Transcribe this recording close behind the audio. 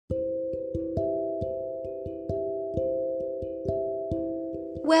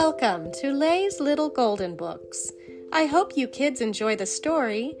Welcome to Lay's Little Golden Books. I hope you kids enjoy the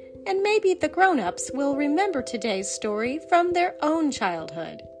story, and maybe the grown-ups will remember today's story from their own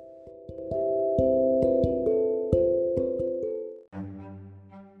childhood.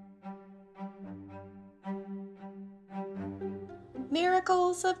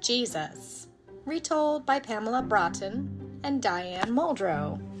 Miracles of Jesus, retold by Pamela Broughton and Diane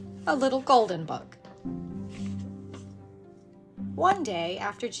Muldrow, a little golden book. One day,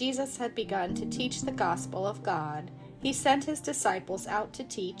 after Jesus had begun to teach the gospel of God, he sent his disciples out to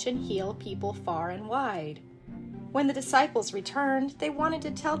teach and heal people far and wide. When the disciples returned, they wanted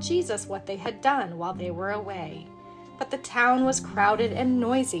to tell Jesus what they had done while they were away. But the town was crowded and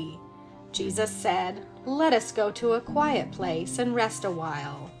noisy. Jesus said, "Let us go to a quiet place and rest a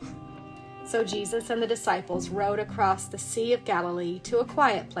while." So Jesus and the disciples rowed across the Sea of Galilee to a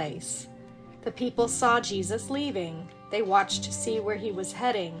quiet place. The people saw Jesus leaving. They watched to see where he was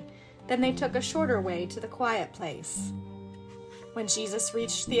heading. Then they took a shorter way to the quiet place. When Jesus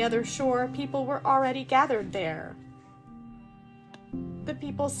reached the other shore, people were already gathered there. The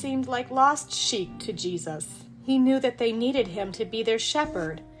people seemed like lost sheep to Jesus. He knew that they needed him to be their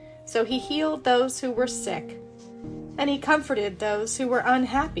shepherd, so he healed those who were sick, and he comforted those who were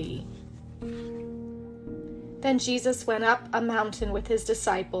unhappy. Then Jesus went up a mountain with his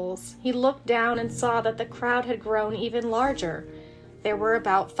disciples. He looked down and saw that the crowd had grown even larger. There were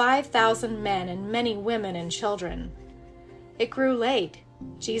about 5,000 men and many women and children. It grew late.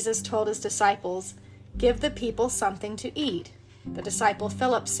 Jesus told his disciples, "Give the people something to eat." The disciple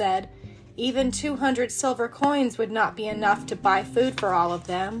Philip said, "Even 200 silver coins would not be enough to buy food for all of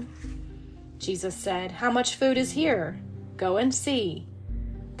them." Jesus said, "How much food is here? Go and see."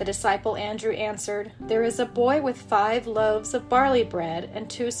 The disciple Andrew answered, "There is a boy with 5 loaves of barley bread and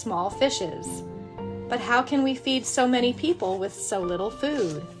 2 small fishes. But how can we feed so many people with so little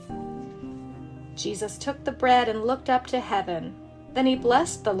food?" Jesus took the bread and looked up to heaven. Then he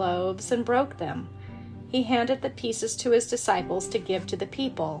blessed the loaves and broke them. He handed the pieces to his disciples to give to the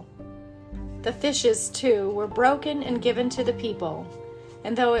people. The fishes, too, were broken and given to the people.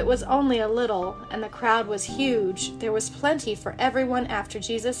 And though it was only a little, and the crowd was huge, there was plenty for everyone after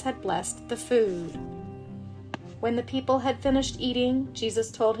Jesus had blessed the food. When the people had finished eating, Jesus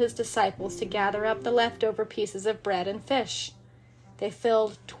told his disciples to gather up the leftover pieces of bread and fish. They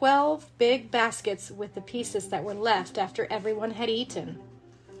filled 12 big baskets with the pieces that were left after everyone had eaten.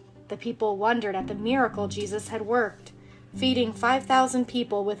 The people wondered at the miracle Jesus had worked, feeding 5,000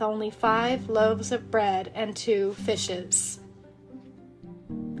 people with only 5 loaves of bread and 2 fishes.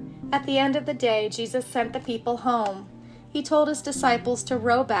 At the end of the day, Jesus sent the people home. He told his disciples to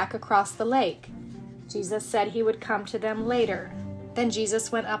row back across the lake. Jesus said he would come to them later. Then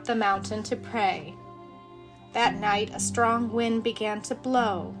Jesus went up the mountain to pray. That night, a strong wind began to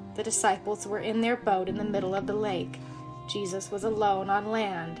blow. The disciples were in their boat in the middle of the lake. Jesus was alone on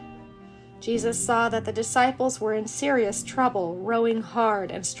land. Jesus saw that the disciples were in serious trouble, rowing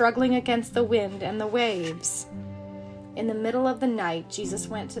hard and struggling against the wind and the waves. In the middle of the night, Jesus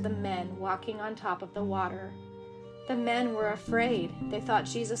went to the men walking on top of the water. The men were afraid. They thought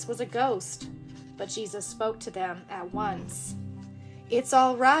Jesus was a ghost. But Jesus spoke to them at once. "It's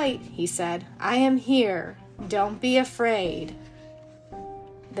all right," he said. "I am here. Don't be afraid."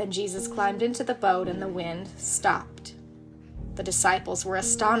 Then Jesus climbed into the boat and the wind stopped. The disciples were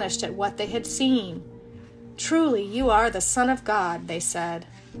astonished at what they had seen. "Truly, you are the Son of God," they said.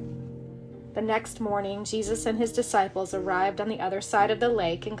 The next morning, Jesus and his disciples arrived on the other side of the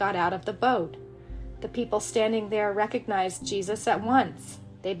lake and got out of the boat. The people standing there recognized Jesus at once.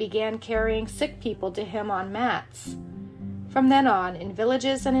 They began carrying sick people to him on mats. From then on, in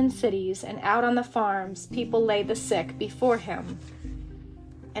villages and in cities and out on the farms, people laid the sick before him.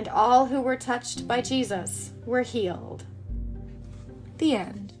 And all who were touched by Jesus were healed. The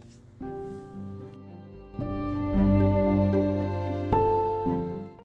end.